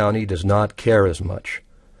Douglas County does not care as much.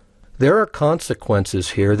 There are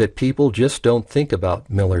consequences here that people just don't think about,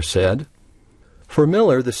 Miller said. For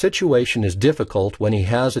Miller, the situation is difficult when he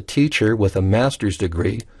has a teacher with a master's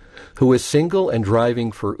degree who is single and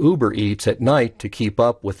driving for Uber Eats at night to keep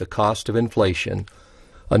up with the cost of inflation.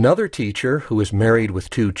 Another teacher, who is married with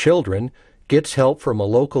 2 children, gets help from a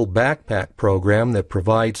local backpack program that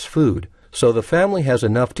provides food, so the family has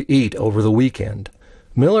enough to eat over the weekend.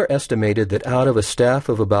 Miller estimated that out of a staff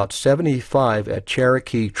of about 75 at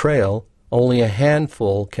Cherokee Trail, only a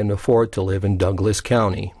handful can afford to live in Douglas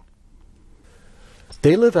County.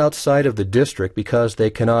 They live outside of the district because they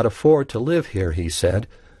cannot afford to live here, he said.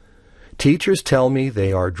 Teachers tell me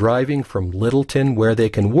they are driving from Littleton where they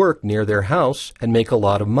can work near their house and make a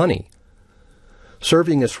lot of money.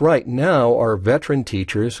 Serving us right now are veteran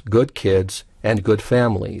teachers, good kids, and good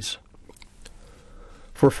families.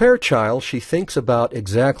 For Fairchild, she thinks about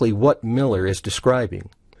exactly what Miller is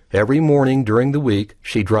describing. Every morning during the week,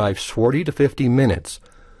 she drives 40 to 50 minutes,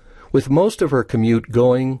 with most of her commute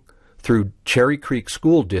going through Cherry Creek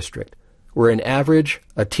School District, where on average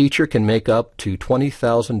a teacher can make up to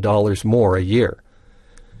 $20,000 more a year.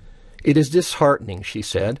 It is disheartening, she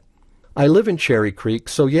said. I live in Cherry Creek,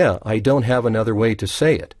 so yeah, I don't have another way to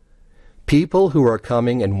say it. People who are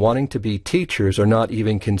coming and wanting to be teachers are not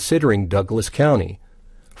even considering Douglas County.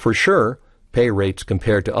 For sure, pay rates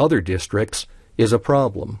compared to other districts is a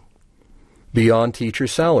problem. Beyond teacher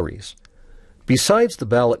salaries. Besides the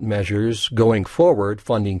ballot measures going forward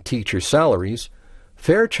funding teacher salaries,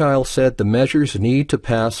 Fairchild said the measures need to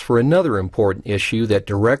pass for another important issue that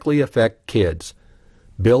directly affect kids,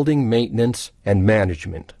 building maintenance and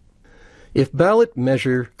management. If ballot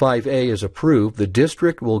measure 5A is approved, the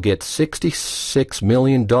district will get $66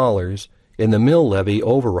 million in the mill levy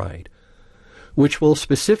override, which will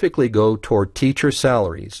specifically go toward teacher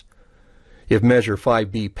salaries. If Measure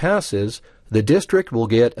 5B passes, the district will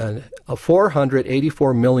get a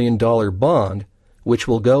 $484 million bond, which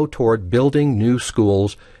will go toward building new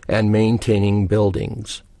schools and maintaining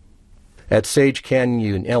buildings. At Sage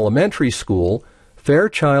Canyon Elementary School,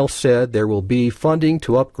 Fairchild said there will be funding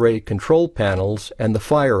to upgrade control panels and the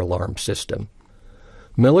fire alarm system.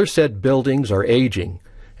 Miller said buildings are aging,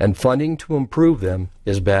 and funding to improve them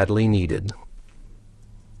is badly needed.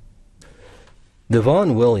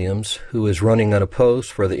 Devon Williams, who is running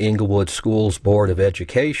unopposed for the Inglewood Schools Board of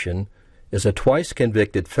Education, is a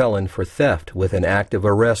twice-convicted felon for theft with an active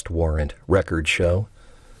arrest warrant, records show.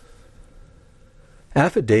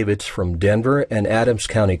 Affidavits from Denver and Adams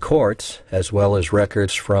County courts, as well as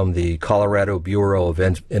records from the Colorado Bureau of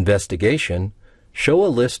Investigation, show a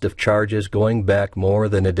list of charges going back more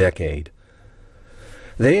than a decade.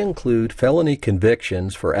 They include felony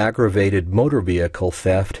convictions for aggravated motor vehicle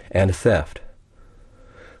theft and theft.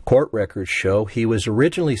 Court records show he was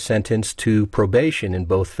originally sentenced to probation in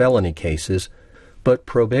both felony cases, but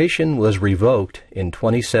probation was revoked in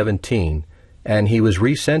 2017, and he was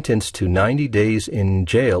resentenced to 90 days in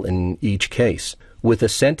jail in each case, with the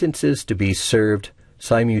sentences to be served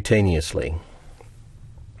simultaneously.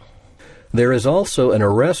 There is also an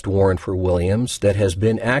arrest warrant for Williams that has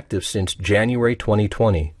been active since January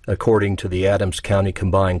 2020, according to the Adams County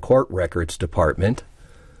Combined Court Records Department.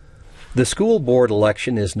 The school board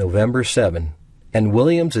election is November 7, and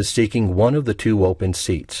Williams is seeking one of the 2 open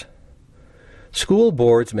seats. School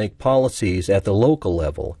boards make policies at the local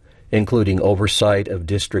level, including oversight of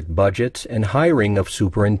district budgets and hiring of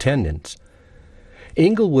superintendents.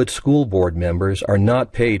 Inglewood school board members are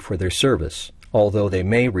not paid for their service, although they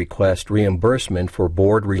may request reimbursement for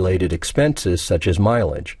board-related expenses such as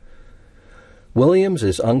mileage. Williams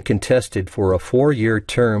is uncontested for a 4-year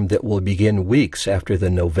term that will begin weeks after the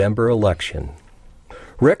November election.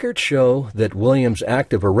 Records show that Williams'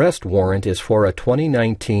 active arrest warrant is for a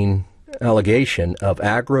 2019 allegation of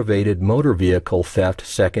aggravated motor vehicle theft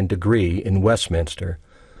second degree in Westminster.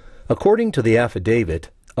 According to the affidavit,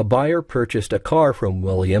 a buyer purchased a car from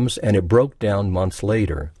Williams and it broke down months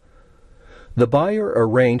later. The buyer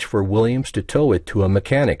arranged for Williams to tow it to a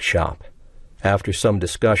mechanic shop. After some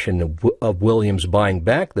discussion of Williams buying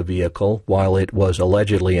back the vehicle while it was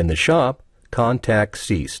allegedly in the shop, contact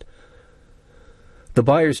ceased. The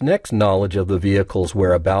buyer's next knowledge of the vehicle's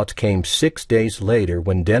whereabouts came 6 days later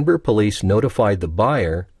when Denver police notified the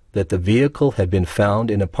buyer that the vehicle had been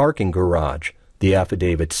found in a parking garage, the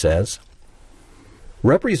affidavit says.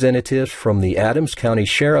 Representatives from the Adams County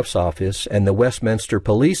Sheriff's Office and the Westminster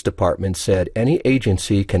Police Department said any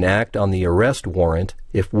agency can act on the arrest warrant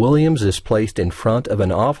if Williams is placed in front of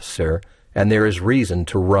an officer and there is reason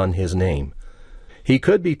to run his name. He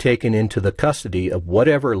could be taken into the custody of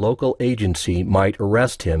whatever local agency might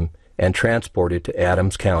arrest him and transported to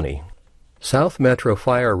Adams County. South Metro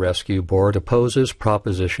Fire Rescue Board opposes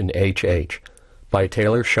Proposition HH by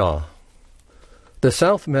Taylor Shaw. The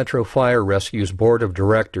South Metro Fire Rescue's Board of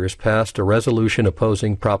Directors passed a resolution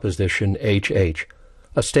opposing Proposition HH,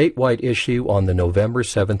 a statewide issue on the November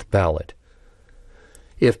 7th ballot.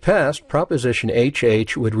 If passed, Proposition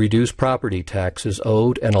HH would reduce property taxes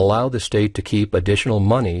owed and allow the state to keep additional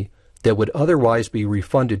money that would otherwise be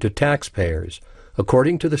refunded to taxpayers,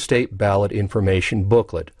 according to the state ballot information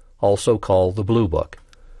booklet, also called the Blue Book.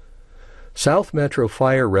 South Metro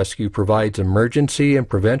Fire Rescue provides emergency and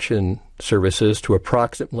prevention services to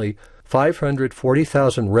approximately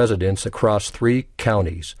 540,000 residents across 3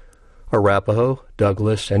 counties, Arapahoe,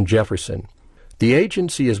 Douglas, and Jefferson. The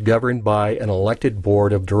agency is governed by an elected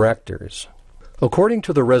board of directors. According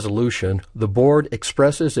to the resolution, the board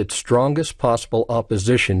expresses its strongest possible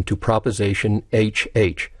opposition to Proposition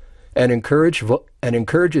HH and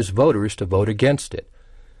encourages voters to vote against it.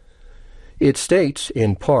 It states,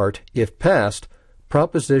 in part, if passed,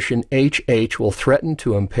 Proposition HH will threaten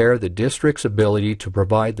to impair the district's ability to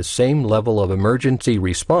provide the same level of emergency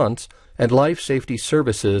response and life safety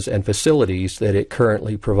services and facilities that it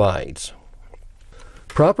currently provides.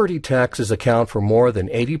 Property taxes account for more than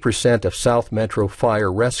 80% of South Metro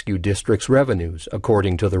Fire Rescue District's revenues,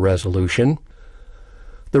 according to the resolution.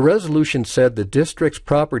 The resolution said the district's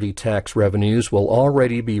property tax revenues will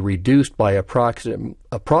already be reduced by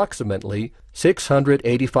approximately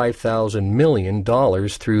 $685,000 million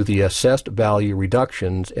through the assessed value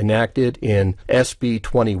reductions enacted in SB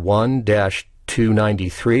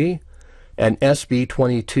 21-293 and SB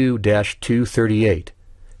 22-238.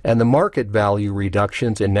 and the market value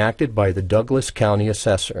reductions enacted by the Douglas County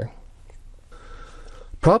Assessor.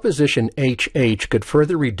 Proposition HH could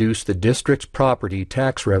further reduce the district's property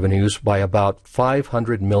tax revenues by about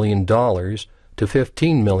 $500 million to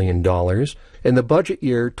 $15 million in the budget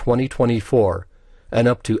year 2024 and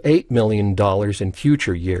up to $8 million in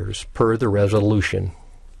future years, per the resolution.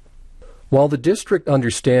 While the district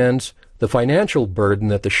understands the financial burden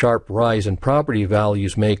that the sharp rise in property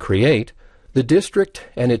values may create, the district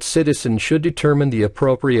and its citizens should determine the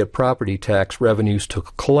appropriate property tax revenues to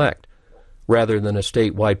collect, rather than a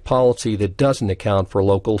statewide policy that doesn't account for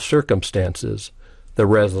local circumstances, the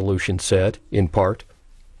resolution said, in part.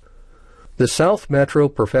 The South Metro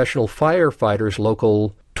Professional Firefighters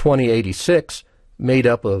Local 2086, made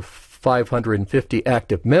up of 550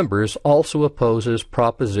 active members, also opposes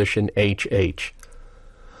Proposition HH.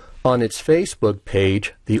 On its Facebook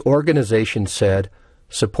page, the organization said,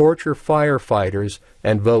 "Support your firefighters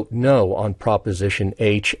and vote no on Proposition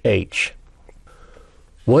HH."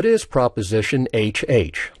 What is Proposition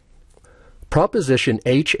HH? Proposition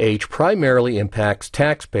HH primarily impacts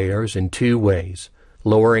taxpayers in 2 ways: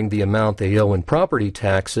 lowering the amount they owe in property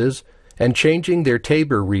taxes and changing their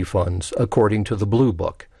TABOR refunds, according to the Blue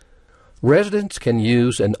Book. Residents can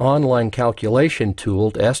use an online calculation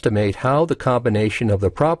tool to estimate how the combination of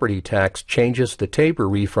the property tax changes the TABOR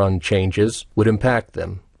refund changes would impact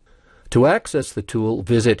them. To access the tool,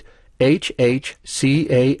 visit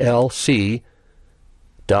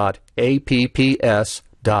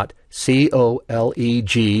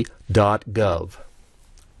hhcalc.apps.coleg.gov.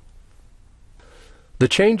 The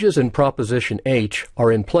changes in Proposition H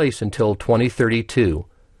are in place until 2032.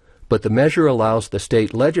 But the measure allows the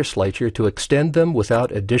state legislature to extend them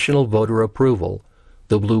without additional voter approval,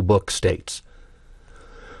 the Blue Book states.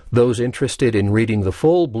 Those interested in reading the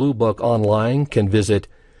full Blue Book online can visit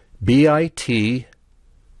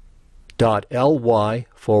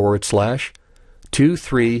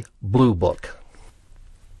bit.ly/23bluebook.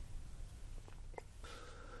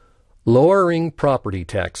 Lowering property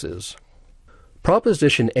taxes.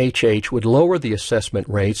 Proposition HH would lower the assessment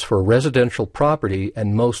rates for residential property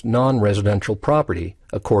and most non-residential property,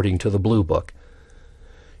 according to the Blue Book.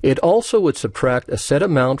 It also would subtract a set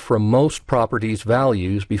amount from most properties'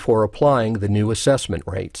 values before applying the new assessment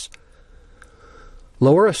rates.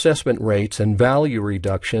 Lower assessment rates and value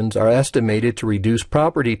reductions are estimated to reduce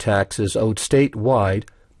property taxes owed statewide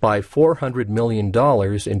by $400 million in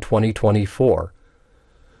 2024,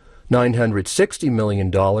 $960 million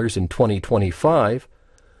in 2025,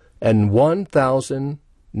 and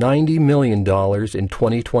 $1,090 million in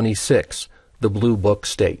 2026, the Blue Book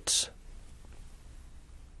states.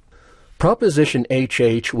 Proposition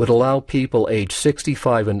HH would allow people age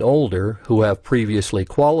 65 and older who have previously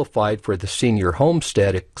qualified for the senior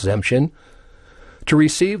homestead exemption to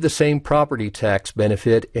receive the same property tax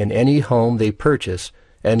benefit in any home they purchase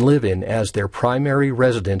and live in as their primary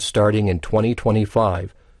residence starting in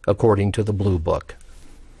 2025, according to the Blue Book.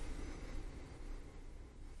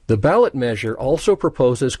 The ballot measure also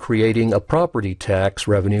proposes creating a property tax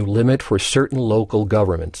revenue limit for certain local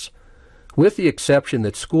governments, with the exception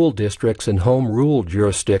that school districts and home rule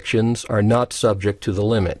jurisdictions are not subject to the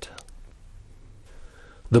limit.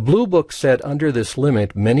 The Blue Book said under this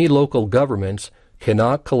limit, many local governments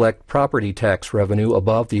cannot collect property tax revenue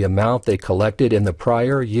above the amount they collected in the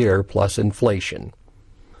prior year plus inflation.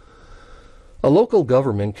 A local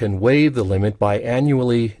government can waive the limit by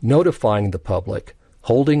annually notifying the public,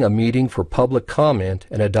 holding a meeting for public comment,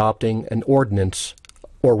 and adopting an ordinance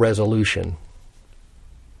or resolution.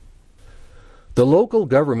 The local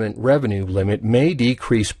government revenue limit may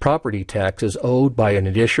decrease property taxes owed by an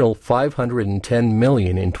additional $510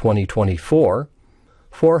 million in 2024,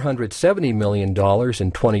 $470 million in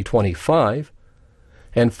 2025,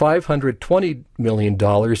 and $520 million in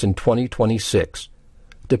 2026,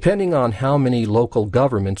 depending on how many local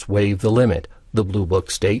governments waive the limit, the Blue Book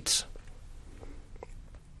states.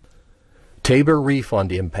 Tabor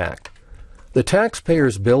refund impact. The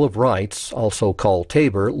Taxpayers' Bill of Rights, also called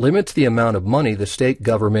Tabor, limits the amount of money the state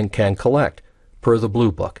government can collect, per the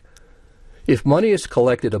Blue Book. If money is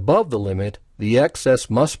collected above the limit, the excess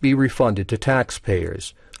must be refunded to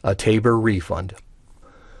taxpayers, a Tabor refund.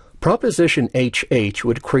 Proposition HH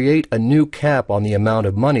would create a new cap on the amount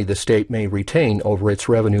of money the state may retain over its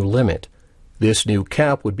revenue limit. This new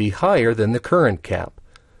cap would be higher than the current cap.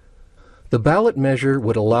 The ballot measure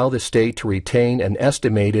would allow the state to retain an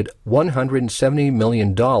estimated $170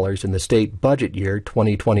 million in the state budget year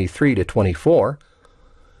 2023 to 24,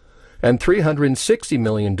 and $360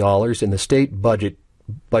 million in the state budget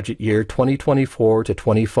year 2024 to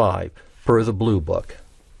 25, per the Blue Book.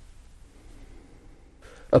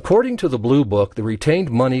 According to the Blue Book, the retained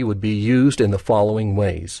money would be used in the following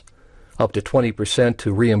ways: up to 20%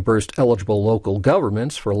 to reimburse eligible local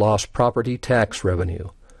governments for lost property tax revenue,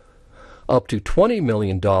 up to $20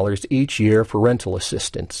 million each year for rental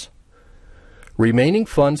assistance, remaining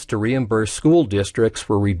funds to reimburse school districts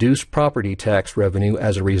for reduced property tax revenue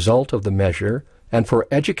as a result of the measure, and for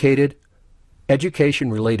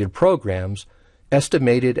education-related programs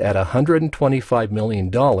estimated at $125 million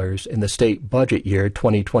in the state budget year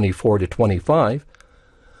 2024 to 25,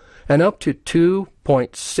 and up to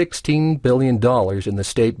 $2.16 billion in the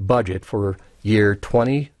state budget for year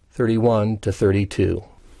 2031 to 32.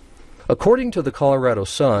 According to the Colorado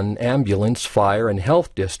Sun, ambulance, fire, and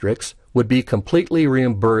health districts would be completely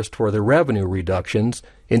reimbursed for the revenue reductions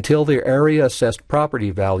until their area-assessed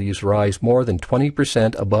property values rise more than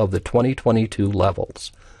 20% above the 2022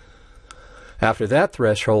 levels. After that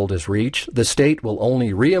threshold is reached, the state will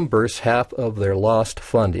only reimburse half of their lost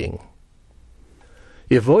funding.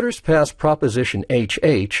 If voters pass Proposition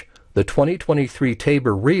HH, the 2023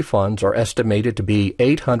 Tabor refunds are estimated to be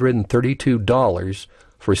 $832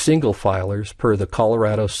 for single filers, per the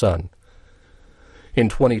Colorado Sun. In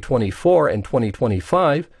 2024 and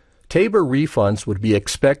 2025, Tabor refunds would be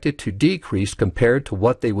expected to decrease compared to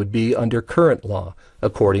what they would be under current law,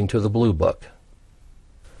 according to the Blue Book.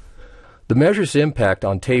 The measure's impact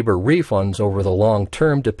on Tabor refunds over the long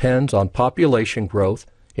term depends on population growth,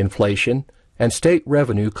 inflation, and state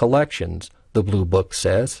revenue collections, the Blue Book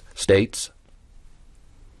states.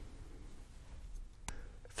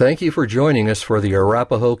 Thank you for joining us for the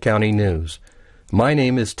Arapahoe County News. My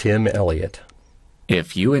name is Tim Elliott.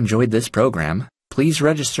 If you enjoyed this program, please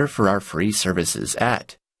register for our free services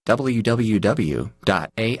at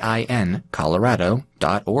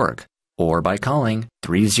www.aincolorado.org or by calling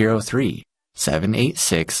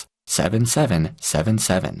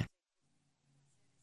 303-786-7777.